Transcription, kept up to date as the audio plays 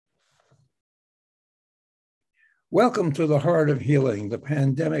Welcome to the Heart of Healing, the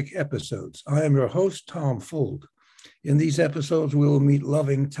pandemic episodes. I am your host, Tom Fould. In these episodes, we will meet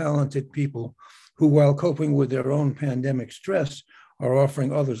loving, talented people who, while coping with their own pandemic stress, are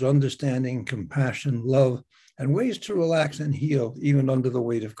offering others understanding, compassion, love, and ways to relax and heal even under the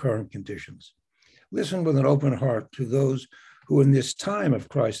weight of current conditions. Listen with an open heart to those who in this time of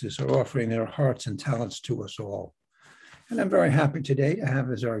crisis are offering their hearts and talents to us all. And I'm very happy today to have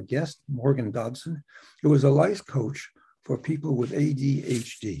as our guest, Morgan Dodson, who is a life coach for people with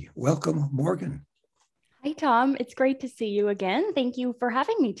ADHD. Welcome, Morgan. Hi, Tom. It's great to see you again. Thank you for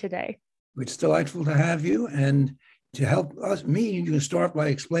having me today. It's delightful to have you. And to help me, you can start by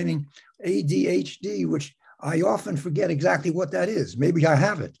explaining ADHD, which I often forget exactly what that is. Maybe I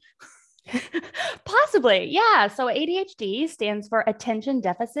have it. Possibly, yeah. So ADHD stands for Attention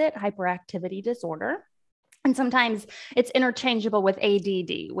Deficit Hyperactivity Disorder. And sometimes it's interchangeable with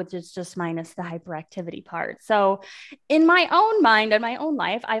ADD, which is just minus the hyperactivity part. So in my own mind and my own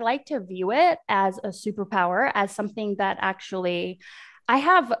life, I like to view it as a superpower, as something that actually I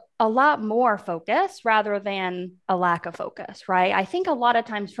have a lot more focus rather than a lack of focus, right? I think a lot of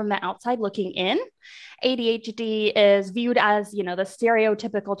times from the outside looking in, ADHD is viewed as, the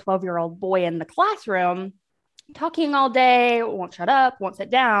stereotypical 12-year-old boy in the classroom talking all day, won't shut up, won't sit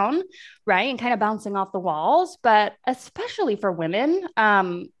down, right? And kind of bouncing off the walls. But especially for women,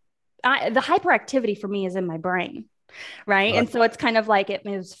 the hyperactivity for me is in my brain, right? And so it's kind of like it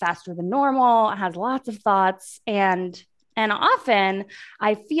moves faster than normal, it has lots of thoughts. And often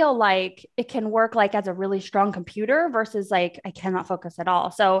I feel like it can work like as a really strong computer versus like I cannot focus at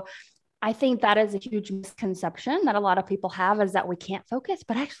all. So I think that is a huge misconception that a lot of people have, is that we can't focus,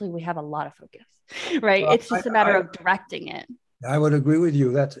 but actually we have a lot of focus, right? Well, it's just a matter of directing it. I would agree with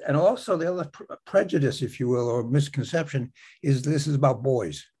you. And also the other prejudice, if you will, or misconception is this is about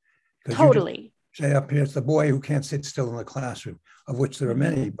boys. Totally. Say up here, it's the boy who can't sit still in the classroom, of which there are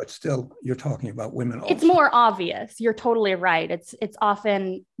many, but still you're talking about women also. It's more obvious. You're totally right. It's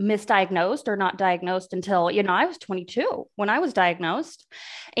often misdiagnosed or not diagnosed until, I was 22 when I was diagnosed.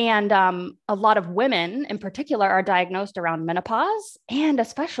 And a lot of women in particular are diagnosed around menopause. And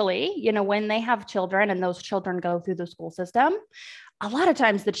especially, when they have children and those children go through the school system, a lot of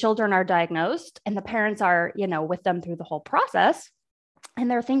times the children are diagnosed and the parents are, with them through the whole process. And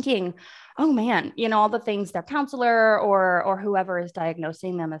they're thinking, oh man, all the things their counselor or whoever is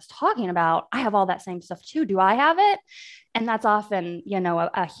diagnosing them is talking about, I have all that same stuff too. Do I have it? And that's often,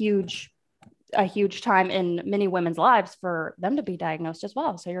 a huge time in many women's lives for them to be diagnosed as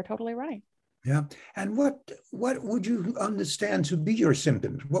well. So you're totally right. Yeah. And what would you understand to be your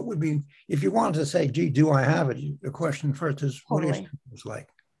symptoms? What would be, if you wanted to say, gee, do I have it? The question first is, What are your symptoms like?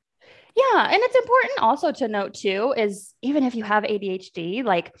 Yeah. And it's important also to note too, is even if you have ADHD,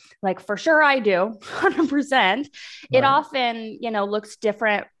 like for sure I do 100%, right. It often, looks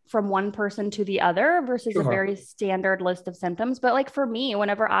different from one person to the other versus a very standard list of symptoms. But like for me,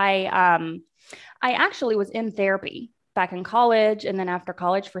 whenever I actually was in therapy back in college and then after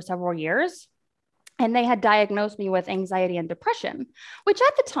college for several years, and they had diagnosed me with anxiety and depression, which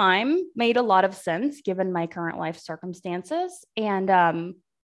at the time made a lot of sense given my current life circumstances. And,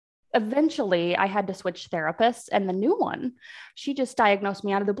 eventually I had to switch therapists, and the new one, she just diagnosed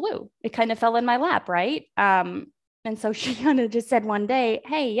me out of the blue. It kind of fell in my lap. Right. And so she kind of just said one day,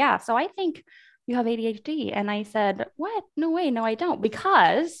 hey, yeah, so I think you have ADHD. And I said, what? No way. No, I don't.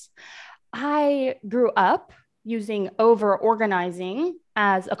 Because I grew up using over-organizing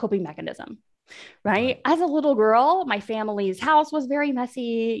as a coping mechanism. Right. As a little girl, my family's house was very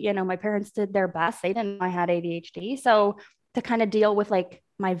messy. My parents did their best. They didn't know I had ADHD. So to kind of deal with like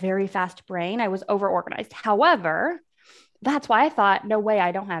my very fast brain, I was over-organized. However, that's why I thought, no way,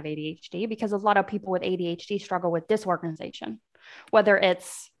 I don't have ADHD, because a lot of people with ADHD struggle with disorganization, whether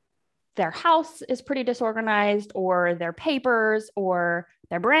it's their house is pretty disorganized or their papers or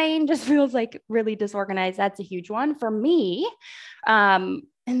their brain just feels like really disorganized. That's a huge one for me. In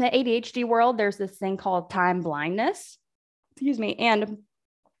the ADHD world, there's this thing called time blindness. Excuse me. And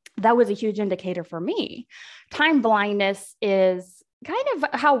that was a huge indicator for me. Time blindness is kind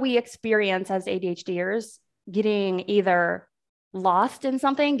of how we experience as ADHDers getting either lost in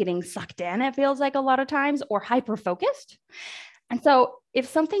something, getting sucked in, it feels like a lot of times, or hyper-focused. And so if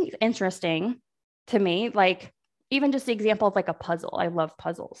something's interesting to me, like even just the example of like a puzzle, I love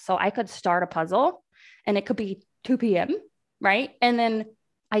puzzles. So I could start a puzzle and it could be 2 p.m., right? And then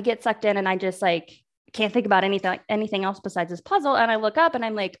I get sucked in and I just like can't think about anything else besides this puzzle. And I look up and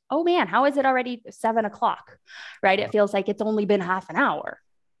I'm like, oh man, how is it already 7 o'clock? Right. It feels like it's only been half an hour.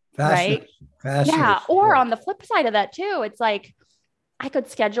 Right. Yeah. Or on the flip side of that too, it's like, I could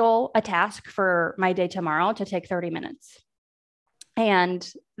schedule a task for my day tomorrow to take 30 minutes. And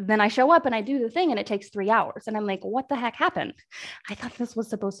then I show up and I do the thing and it takes 3 hours. And I'm like, what the heck happened? I thought this was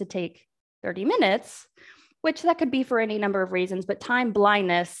supposed to take 30 minutes, which that could be for any number of reasons. But time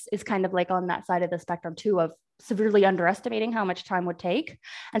blindness is kind of like on that side of the spectrum too, of severely underestimating how much time would take.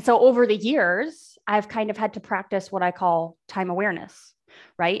 And so over the years, I've kind of had to practice what I call time awareness,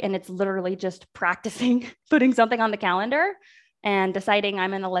 right? And it's literally just practicing putting something on the calendar and deciding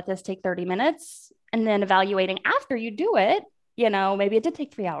I'm going to let this take 30 minutes and then evaluating after you do it. Maybe it did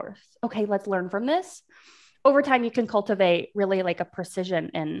take 3 hours. Okay, let's learn from this. Over time, you can cultivate really like a precision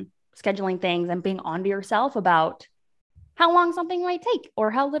in scheduling things and being onto yourself about how long something might take or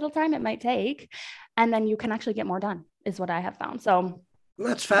how little time it might take. And then you can actually get more done is what I have found. So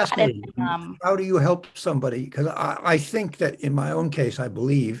that's fascinating. How do you help somebody? Because I think that in my own case, I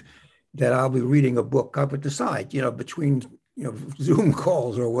believe that I'll be reading a book. I would decide, between Zoom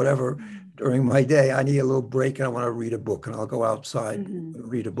calls or whatever during my day, I need a little break and I want to read a book, and I'll go outside and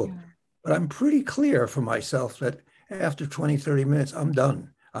read a book. Yeah. But I'm pretty clear for myself that after 20, 30 minutes, I'm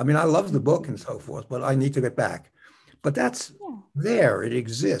done. I mean, I love the book and so forth, but I need to get back. But that's there, it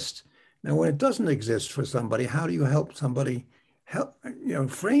exists. Now, when it doesn't exist for somebody, how do you help somebody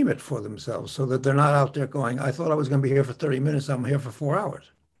frame it for themselves so that they're not out there going, I thought I was going to be here for 30 minutes. I'm here for 4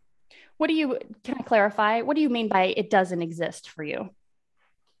 hours. Can I clarify? What do you mean by it doesn't exist for you?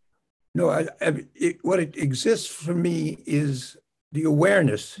 No, what it exists for me is the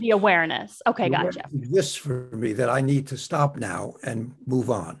awareness. The awareness. Okay, gotcha. It exists for me that I need to stop now and move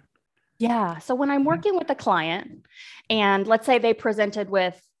on. Yeah. So when I'm working with a client and let's say they presented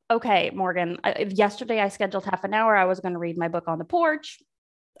with, okay, Morgan, yesterday I scheduled half an hour. I was going to read my book on the porch.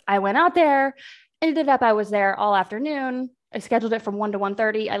 I went out there, ended up, I was there all afternoon. I scheduled it from 1 to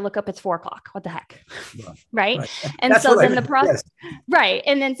 1:30. I look up, it's 4:00. What the heck? Right. And so then the process, right.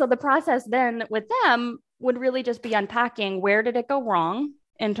 And then so the process then with them would really just be unpacking where did it go wrong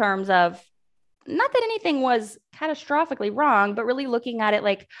in terms of not that anything was catastrophically wrong, but really looking at it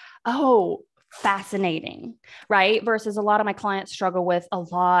like, oh, fascinating, right? Versus a lot of my clients struggle with a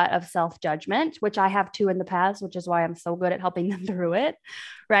lot of self-judgment, which I have too in the past, which is why I'm so good at helping them through it.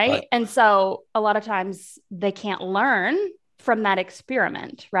 Right. And so a lot of times they can't learn from that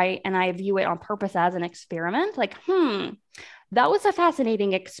experiment. Right. And I view it on purpose as an experiment, like, that was a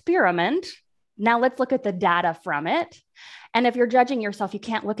fascinating experiment. Now let's look at the data from it. And if you're judging yourself, you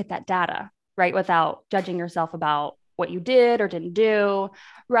can't look at that data, right, without judging yourself about what you did or didn't do,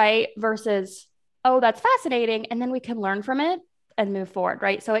 right? Versus, oh, that's fascinating. And then we can learn from it and move forward,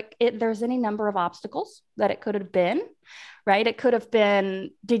 right? So there's any number of obstacles that it could have been, right? It could have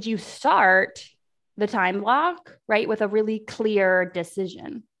been, did you start the time block, right, with a really clear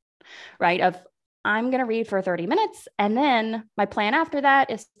decision, right, of I'm going to read for 30 minutes. And then my plan after that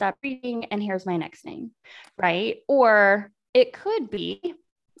is stop reading and here's my next thing, right? Or it could be,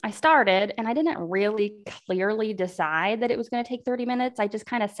 I started and I didn't really clearly decide that it was going to take 30 minutes. I just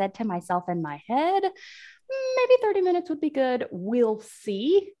kind of said to myself in my head, maybe 30 minutes would be good. We'll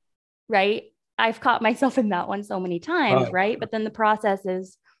see, right? I've caught myself in that one so many times, right? But then the process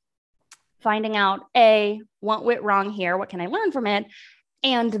is finding out, what went wrong here? What can I learn from it?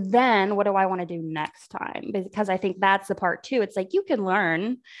 And then what do I want to do next time? Because I think that's the part too. It's like you can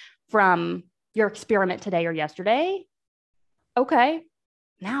learn from your experiment today or yesterday. Okay,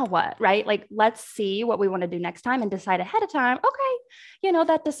 now what, right? Like, let's see what we want to do next time and decide ahead of time. Okay,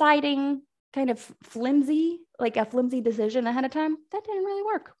 that deciding kind of flimsy, like a flimsy decision ahead of time, that didn't really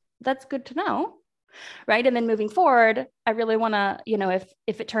work. That's good to know. Right. And then moving forward, I really want to,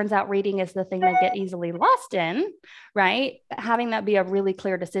 if it turns out reading is the thing I get easily lost in, right, having that be a really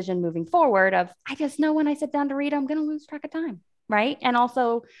clear decision moving forward of, I just know when I sit down to read, I'm going to lose track of time. Right. And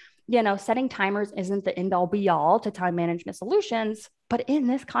also, setting timers isn't the end all be all to time management solutions. But in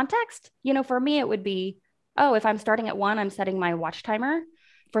this context, for me, it would be, if I'm starting at 1, I'm setting my watch timer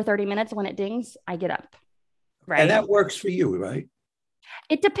for 30 minutes. When it dings, I get up. Right. And that works for you, right?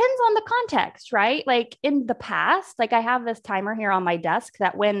 It depends on the context, right? Like in the past, like I have this timer here on my desk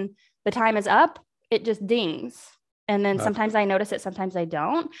that when the time is up, it just dings. And then sometimes I notice it, sometimes I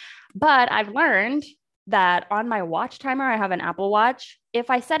don't. But I've learned that on my watch timer, I have an Apple Watch. If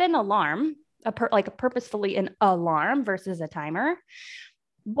I set an alarm, purposefully an alarm versus a timer,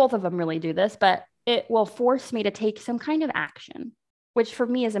 both of them really do this, but it will force me to take some kind of action, which for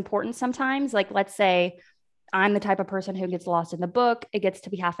me is important sometimes. Like, let's say I'm the type of person who gets lost in the book. It gets to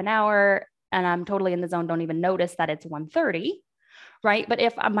be half an hour and I'm totally in the zone. Don't even notice that it's 1:30, right? But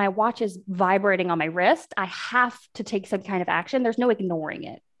if my watch is vibrating on my wrist, I have to take some kind of action. There's no ignoring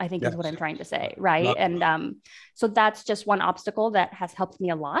it. I think is Yes. what I'm trying to say. Right. Love And so that's just one obstacle that has helped me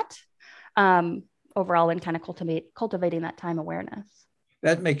a lot overall in kind of cultivating that time awareness.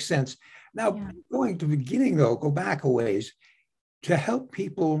 that makes sense. Now, Yeah. going to the beginning though, go back a ways to help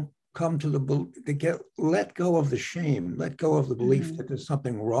people come to let go of the shame, let go of the belief that there's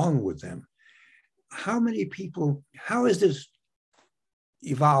something wrong with them. How is this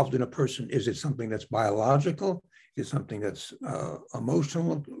evolved in a person? Is it something that's biological? Is it something that's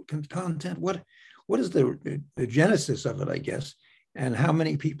emotional content? What is the genesis of it, I guess? And how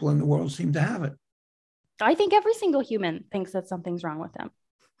many people in the world seem to have it? I think every single human thinks that something's wrong with them,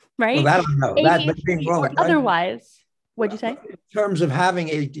 Well, right? that I know. That, but being ADHD wrong, or otherwise. What'd you say? in terms of having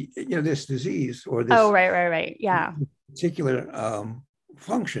this disease or this Oh, right. Yeah. particular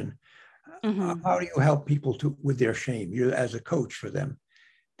function, how do you help people with their shame? You're as a coach for them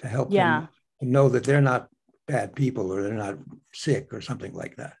to help them know that they're not bad people or they're not sick or something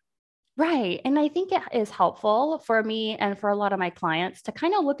like that. Right. And I think it is helpful for me and for a lot of my clients to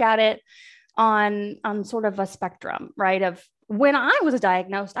kind of look at it on sort of a spectrum, right? Of when I was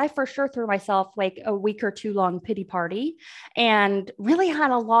diagnosed, I for sure threw myself like a week or two long pity party and really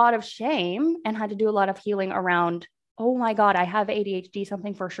had a lot of shame and had to do a lot of healing around, oh my God, I have ADHD.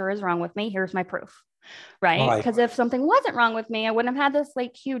 Something for sure is wrong with me. Here's my proof. Right. Because if something wasn't wrong with me, I wouldn't have had this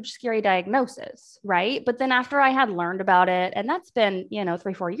like huge, scary diagnosis. Right. But then after I had learned about it, and that's been,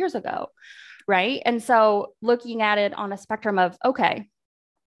 3-4 years ago. Right. And so looking at it on a spectrum of, okay,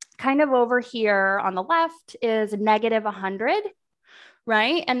 kind of over here on the left is negative 100,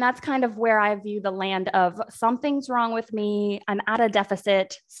 right? And that's kind of where I view the land of something's wrong with me. I'm at a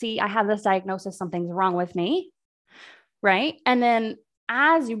deficit. See, I have this diagnosis, something's wrong with me, right? And then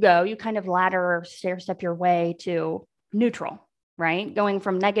as you go, you kind of ladder or stair step your way to neutral, right? Going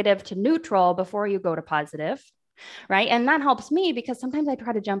from negative to neutral before you go to positive, right? And that helps me because sometimes I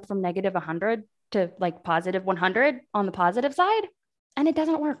try to jump from negative 100 to like positive 100 on the positive side. And it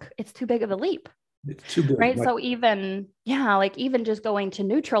doesn't work. It's too big of a leap. It's too big. Right. So even just going to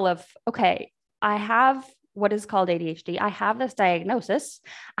neutral of, okay, I have what is called ADHD. I have this diagnosis.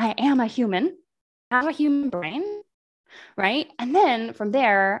 I am a human, I have a human brain. Right. And then from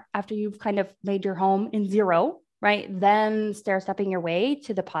there, after you've kind of made your home in zero, right, then stair stepping your way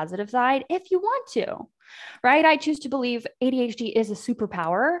to the positive side if you want to. Right. I choose to believe ADHD is a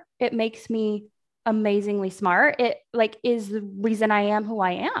superpower. It makes me amazingly smart. It like is the reason I am who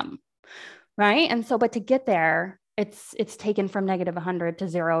I am. Right. And so, but to get there, it's taken from negative 100 to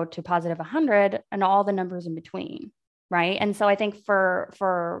 0 to positive 100 and all the numbers in between. Right. And so I think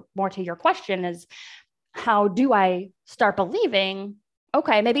for more to your question is, how do I start believing,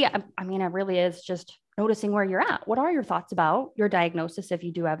 okay, maybe, I mean, it really is just noticing where you're at. What are your thoughts about your diagnosis if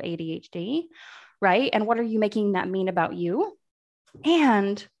you do have ADHD, right? And what are you making that mean about you?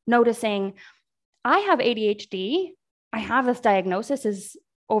 And noticing, I have ADHD. I have this diagnosis is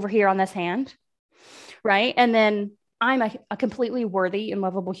over here on this hand, right? And then I'm a completely worthy and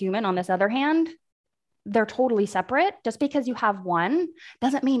lovable human on this other hand. They're totally separate. Just because you have one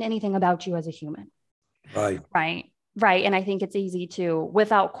doesn't mean anything about you as a human. Right. And I think it's easy to,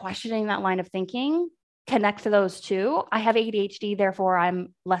 without questioning that line of thinking, connect to those two. I have ADHD, therefore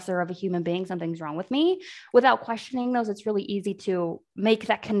I'm lesser of a human being. Something's wrong with me. Without questioning those, it's really easy to make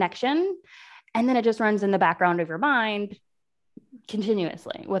that connection. And then it just runs in the background of your mind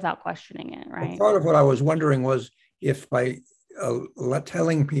continuously without questioning it. Right. Well, part of what I was wondering was if by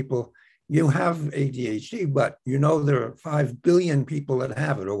telling people you have ADHD, but there are 5 billion people that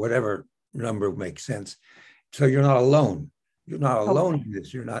have it or whatever number makes sense. So you're not alone. You're not alone in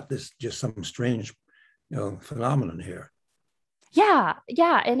this. You're not just some strange, phenomenon here. Yeah.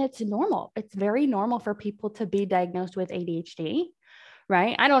 And it's normal. It's very normal for people to be diagnosed with ADHD,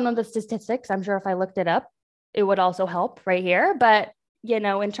 right? I don't know the statistics. I'm sure if I looked it up, it would also help right here. But,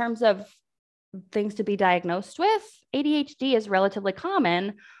 in terms of things to be diagnosed with, ADHD is relatively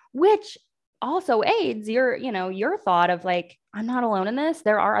common, which also aids your thought of like, I'm not alone in this.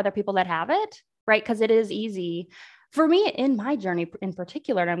 There are other people that have it, right? Because it is easy for me in my journey in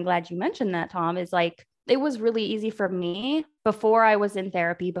particular. And I'm glad you mentioned that, Tom, is like, it was really easy for me before I was in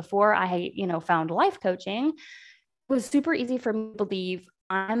therapy, before I, found life coaching. It was super easy for me to believe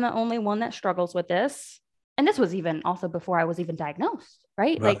I'm the only one that struggles with this. And this was even also before I was even diagnosed,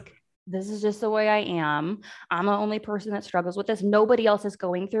 right? Like, this is just the way I am. I'm the only person that struggles with this. Nobody else is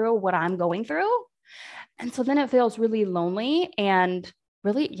going through what I'm going through. And so then it feels really lonely and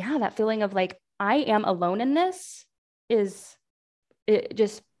really, that feeling of like, I am alone in this it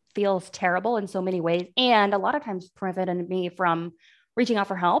just feels terrible in so many ways. And a lot of times prevented me from reaching out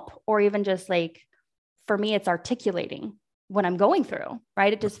for help or even just like, for me, it's articulating what I'm going through,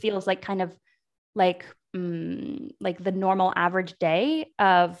 right? It just feels like kind of like the normal average day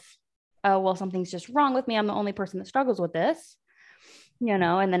of, oh, well, something's just wrong with me. I'm the only person that struggles with this,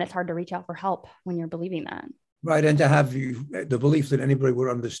 and then it's hard to reach out for help when you're believing that. Right. And to have the belief that anybody would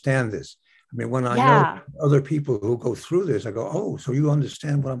understand this. I mean, when I know other people who go through this, I go, oh, so you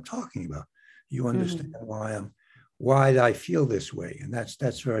understand what I'm talking about. You understand why I feel this way. And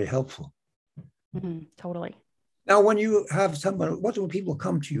that's very helpful. Totally. Now, when you have someone, when people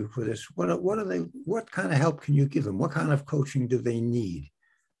come to you for this, what kind of help can you give them? What kind of coaching do they need?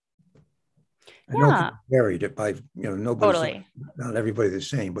 I know it's varied by, not everybody the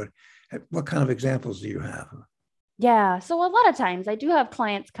same, but what kind of examples do you have? Yeah. So a lot of times I do have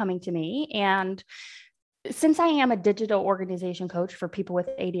clients coming to me, and since I am a digital organization coach for people with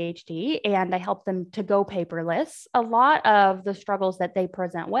ADHD and I help them to go paperless, a lot of the struggles that they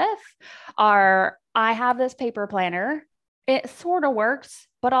present with are, I have this paper planner. It sort of works,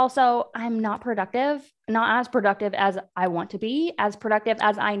 but also I'm not as productive as I want to be, as productive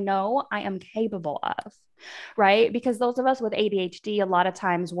as I know I am capable of, right? Because those of us with ADHD, a lot of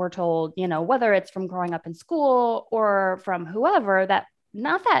times we're told, whether it's from growing up in school or from whoever, that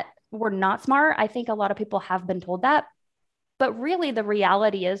not that we're not smart. I think a lot of people have been told that, but really the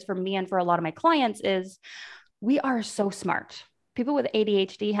reality is, for me and for a lot of my clients, is we are so smart. People with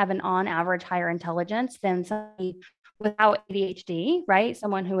ADHD have an on average higher intelligence than somebody without ADHD, right?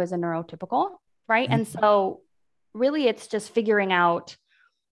 Someone who is a neurotypical, right? And so really it's just figuring out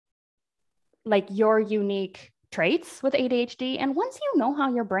like your unique traits with ADHD. And once you know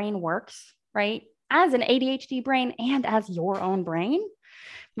how your brain works, right? As an ADHD brain and as your own brain,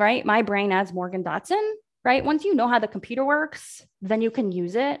 right? My brain as Morgan Dodson, right? Once you know how the computer works, then you can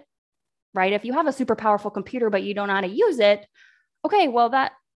use it, right? If you have a super powerful computer, but you don't know how to use it, okay, well,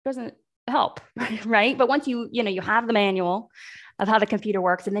 that doesn't help, right? But once you have the manual of how the computer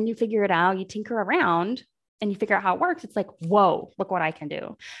works, and then you figure it out, you tinker around and you figure out how it works, it's like, whoa, look what I can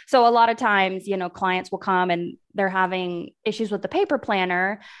do. So a lot of times, clients will come and they're having issues with the paper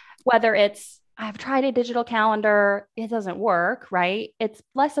planner, whether it's, I've tried a digital calendar, it doesn't work, right? It's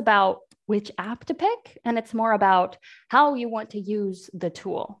less about which app to pick, and it's more about how you want to use the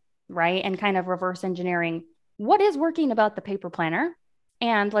tool, right? And kind of reverse engineering what is working about the paper planner.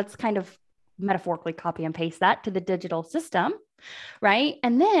 And let's kind of metaphorically copy and paste that to the digital system, right?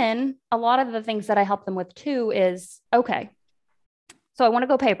 And then a lot of the things that I help them with too is, okay, so I want to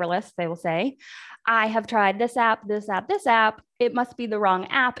go paperless, they will say. I have tried this app, this app, this app. It must be the wrong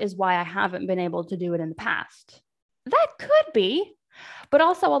app is why I haven't been able to do it in the past. That could be, but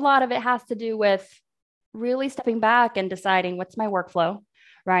also a lot of it has to do with really stepping back and deciding what's my workflow,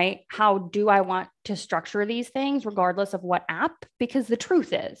 right? How do I want to structure these things regardless of what app? Because the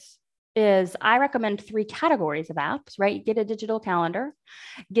truth is I recommend 3 categories of apps, right? Get a digital calendar,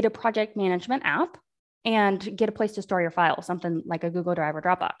 get a project management app, and get a place to store your files, something like a Google Drive or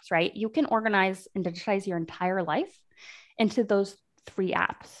Dropbox, right? You can organize and digitize your entire life into those 3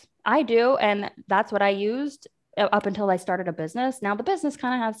 apps. I do, and that's what I used up until I started a business. Now the business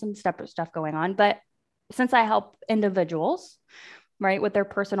kind of has some separate stuff going on, but since I help individuals, right, with their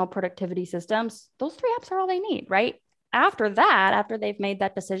personal productivity systems, those 3 apps are all they need, right? After that, after they've made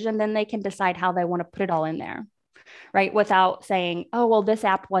that decision, then they can decide how they want to put it all in there, right? Without saying, oh, well, this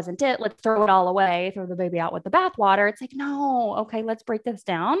app wasn't it. Let's throw it all away, throw the baby out with the bathwater. It's like, no, okay, let's break this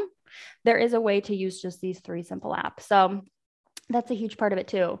down. There is a way to use just these 3 simple apps. So that's a huge part of it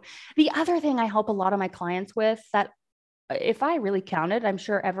too. The other thing I help a lot of my clients with, that if I really counted, I'm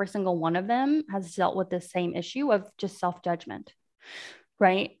sure every single one of them has dealt with this same issue of just self-judgment,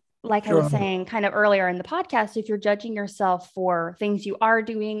 right? Like I was saying kind of earlier in the podcast, if you're judging yourself for things you are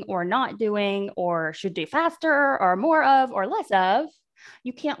doing or not doing, or should do faster or more of or less of,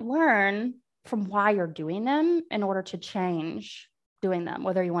 you can't learn from why you're doing them in order to change doing them,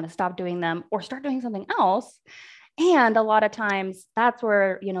 whether you want to stop doing them or start doing something else. And a lot of times that's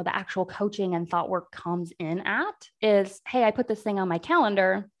where, the actual coaching and thought work comes in at is, hey, I put this thing on my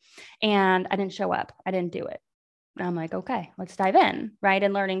calendar and I didn't show up. I didn't do it. And I'm like, okay, let's dive in, right?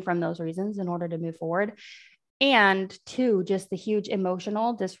 And learning from those reasons in order to move forward. And 2, just the huge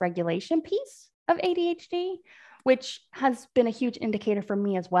emotional dysregulation piece of ADHD, which has been a huge indicator for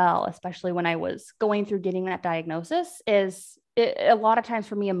me as well, especially when I was going through getting that diagnosis, a lot of times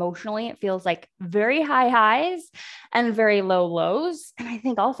for me emotionally, it feels like very high highs and very low lows. And I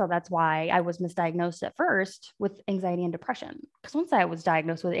think also that's why I was misdiagnosed at first with anxiety and depression. Because once I was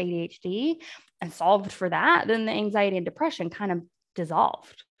diagnosed with ADHD and solved for that, then the anxiety and depression kind of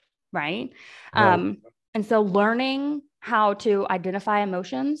dissolved, right? And so learning how to identify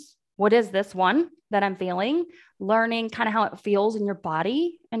emotions what is this one that I'm feeling? Learning kind of how it feels in your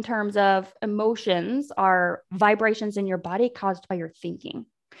body in terms of emotions are vibrations in your body caused by your thinking,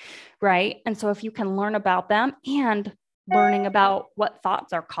 right? And so if you can learn about them and learning about what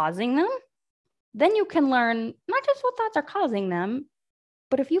thoughts are causing them, then you can learn not just what thoughts are causing them,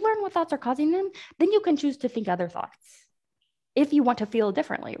 but if you learn what thoughts are causing them, then you can choose to think other thoughts if you want to feel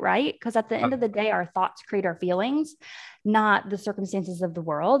differently, right? Because at the end of the day, our thoughts create our feelings, not the circumstances of the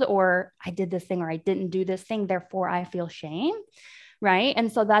world, or I did this thing or I didn't do this thing, therefore I feel shame, right? And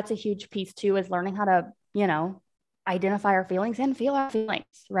so that's a huge piece too, is learning how to, identify our feelings and feel our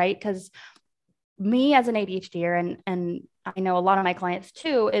feelings, right? Because me as an ADHDer, and I know a lot of my clients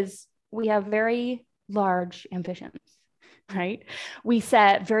too, is we have very large ambitions, right? We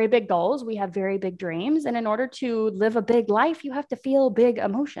set very big goals. We have very big dreams. And in order to live a big life, you have to feel big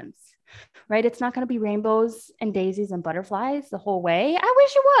emotions, right? It's not going to be rainbows and daisies and butterflies the whole way. I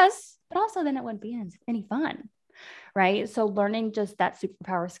wish it was, but also then it wouldn't be any fun, right? So learning just that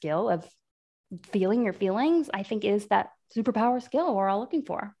superpower skill of feeling your feelings, I think is that superpower skill we're all looking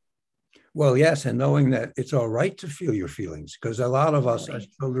for. Well, yes, and knowing that it's all right to feel your feelings, because a lot of us as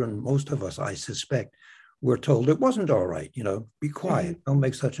children, most of us, I suspect, were told it wasn't all right. Be quiet, don't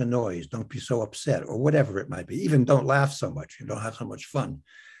make such a noise, don't be so upset, or whatever it might be. Even don't laugh so much, you don't have so much fun.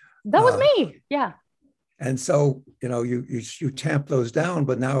 That was me. Yeah. And so, you tamp those down,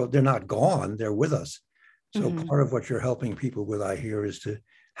 but now they're not gone, they're with us. So part of what you're helping people with, I hear, is to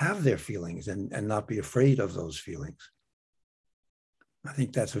have their feelings and not be afraid of those feelings. I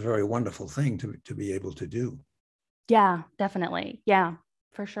think that's a very wonderful thing to be able to do. Yeah, definitely. Yeah,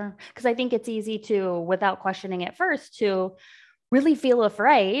 for sure. Because I think it's easy to, without questioning it first, to really feel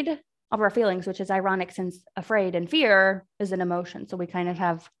afraid of our feelings, which is ironic since afraid and fear is an emotion. So we kind of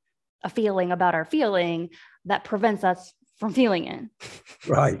have a feeling about our feeling that prevents us from feeling it.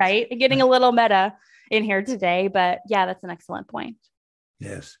 Right. Right. Getting a little meta in here today, but yeah, that's an excellent point.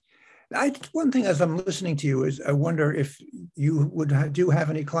 Yes. One thing as I'm listening to you is I wonder if you do have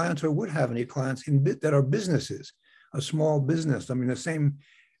any clients or would have any clients that are businesses, a small business. I mean, the same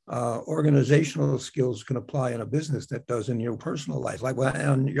organizational skills can apply in a business that does in your personal life. Like, well,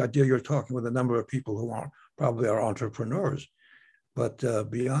 and I idea you're talking with a number of people who probably are entrepreneurs. But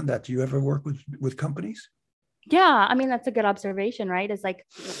beyond that, do you ever work with companies? Yeah. I mean, that's a good observation, right? It's like,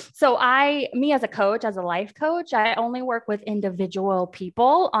 so me as a coach, as a life coach, I only work with individual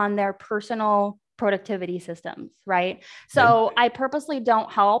people on their personal productivity systems, right? So I purposely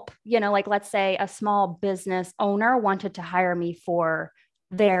don't help, like let's say a small business owner wanted to hire me for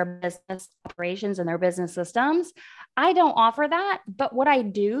their business operations and their business systems. I don't offer that, but what I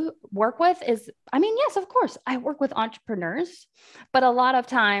do work with is, yes, of course, I work with entrepreneurs, but a lot of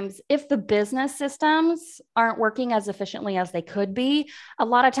times if the business systems aren't working as efficiently as they could be, a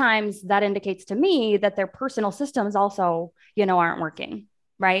lot of times that indicates to me that their personal systems also, aren't working.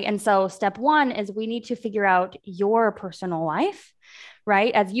 Right. And so step one is we need to figure out your personal life,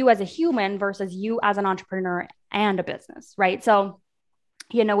 right? As you as a human versus you as an entrepreneur and a business, right? So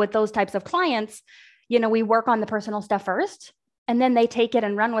with those types of clients, we work on the personal stuff first, and then they take it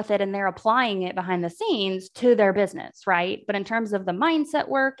and run with it and they're applying it behind the scenes to their business, right? But in terms of the mindset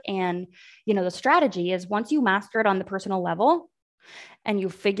work and, the strategy is once you master it on the personal level and you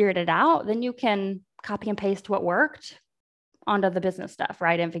figured it out, then you can copy and paste what worked onto the business stuff,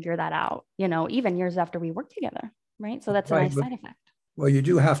 right? And figure that out, even years after we work together, right? So that's a nice side effect. Well, you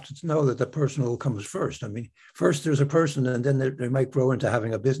do have to know that the personal comes first. I mean, first there's a person, and then they might grow into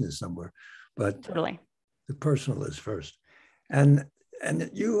having a business somewhere. But totally, the personal is first. And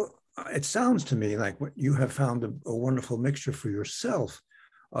it sounds to me like what you have found a wonderful mixture for yourself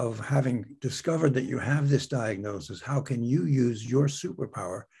of having discovered that you have this diagnosis. How can you use your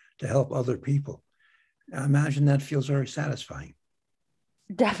superpower to help other people? I imagine that feels very satisfying.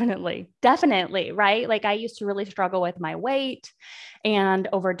 Definitely, right? Like I used to really struggle with my weight and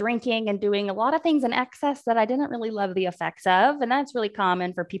over drinking and doing a lot of things in excess that I didn't really love the effects of. And that's really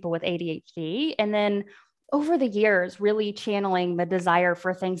common for people with ADHD. And then over the years, really channeling the desire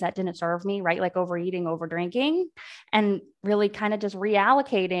for things that didn't serve me, right? Like overeating, over drinking, and really kind of just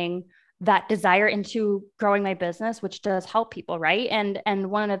reallocating that desire into growing my business, which does help people, right? And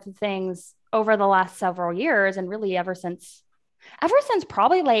one of the things over the last several years, and really ever since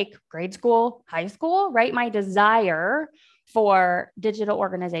probably like grade school, high school, right? My desire for digital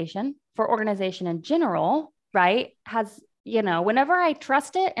organization, for organization in general, right? Has, whenever I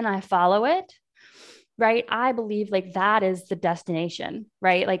trust it and I follow it, right? I believe like that is the destination,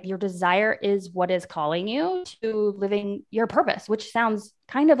 right? Like your desire is what is calling you to living your purpose, which sounds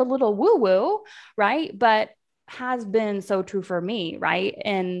kind of a little woo-woo, right? But has been so true for me, right?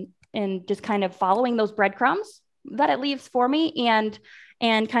 And and just kind of following those breadcrumbs that it leaves for me. And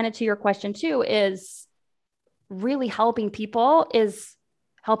kind of to your question too, is really helping people is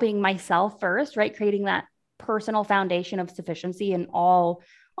helping myself first, right? Creating that personal foundation of sufficiency in all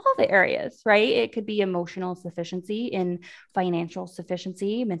the areas, right? It could be emotional sufficiency, in financial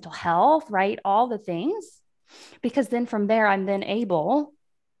sufficiency, mental health, right? All the things. Because then from there, I'm then able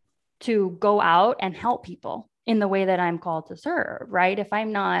to go out and help people in the way that I'm called to serve, right? If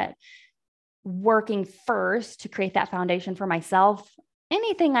I'm not working first to create that foundation for myself,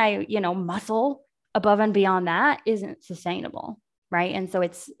 anything I, muscle above and beyond that isn't sustainable, right? And so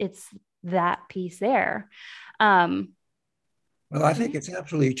it's that piece there. Well, I think it's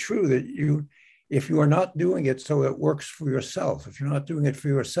absolutely true that if you are not doing it so it works for yourself, if you're not doing it for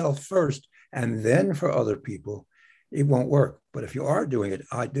yourself first and then for other people, it won't work. But if you are doing it,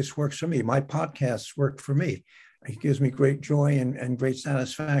 this works for me. My podcasts work for me. It gives me great joy and great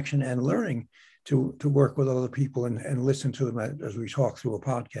satisfaction and learning to work with other people and listen to them as we talk through a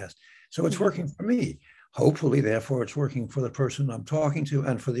podcast. So it's working for me. Hopefully, therefore, it's working for the person I'm talking to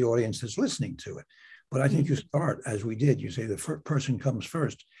and for the audience that's listening to it. But I think you start, as we did, you say the person comes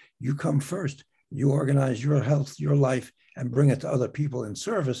first. You come first. You organize your health, your life, and bring it to other people in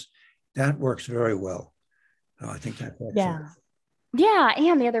service. That works very well. I think that's excellent. Yeah. Yeah.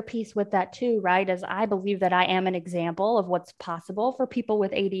 And the other piece with that too, right, is I believe that I am an example of what's possible for people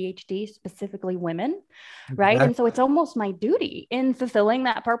with ADHD, specifically women, right? Exactly. And so it's almost my duty in fulfilling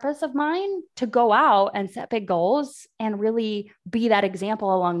that purpose of mine to go out and set big goals and really be that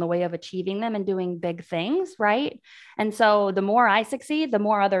example along the way of achieving them and doing big things, right? And so the more I succeed, the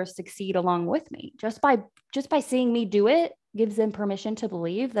more others succeed along with me. Just by seeing me do it gives them permission to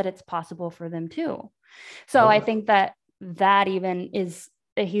believe that it's possible for them too. So I think that even is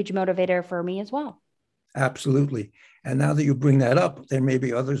a huge motivator for me as well. Absolutely. And now that you bring that up, there may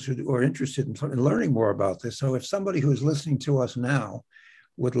be others who are interested in learning more about this. So if somebody who's listening to us now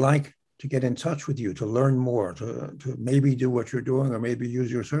would like to get in touch with you, to learn more, to maybe do what you're doing or maybe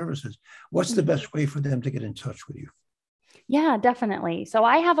use your services, what's the best way for them to get in touch with you? Yeah, definitely. So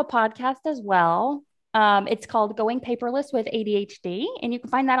I have a podcast as well. It's called Going Paperless with ADHD, and you can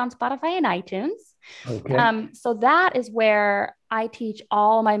find that on Spotify and iTunes. Okay. So that is where I teach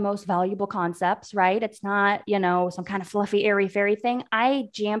all my most valuable concepts, right? It's not, some kind of fluffy, airy fairy thing. I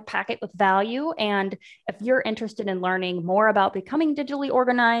jam pack it with value. And if you're interested in learning more about becoming digitally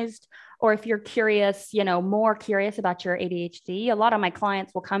organized, or if you're curious, more curious about your ADHD, a lot of my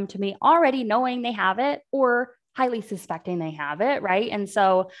clients will come to me already knowing they have it or highly suspecting they have it, right? And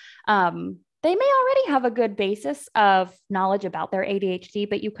so, they may already have a good basis of knowledge about their ADHD,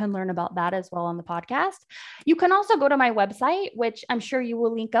 but you can learn about that as well on the podcast. You can also go to my website, which I'm sure you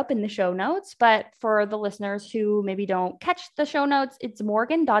will link up in the show notes. But for the listeners who maybe don't catch the show notes, it's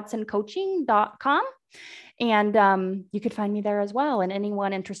morgandodsoncoaching.com. And you could find me there as well. And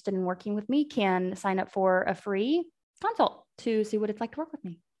anyone interested in working with me can sign up for a free consult to see what it's like to work with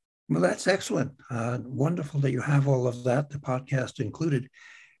me. Well, that's excellent. Wonderful that you have all of that, the podcast included.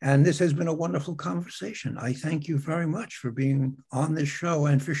 And this has been a wonderful conversation. I thank you very much for being on this show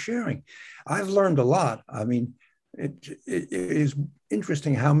and for sharing. I've learned a lot. I mean, it is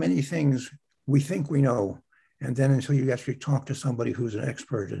interesting how many things we think we know. And then until you actually talk to somebody who's an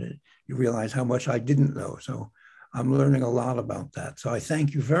expert in it, you realize how much I didn't know. So I'm learning a lot about that. So I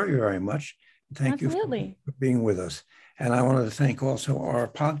thank you very, very much. Thank Absolutely. you for being with us. And I wanted to thank also our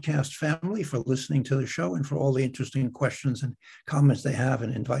podcast family for listening to the show and for all the interesting questions and comments they have,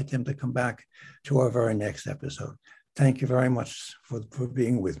 and invite them to come back to our very next episode. Thank you very much for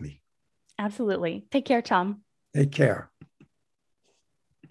being with me. Absolutely. Take care, Tom. Take care.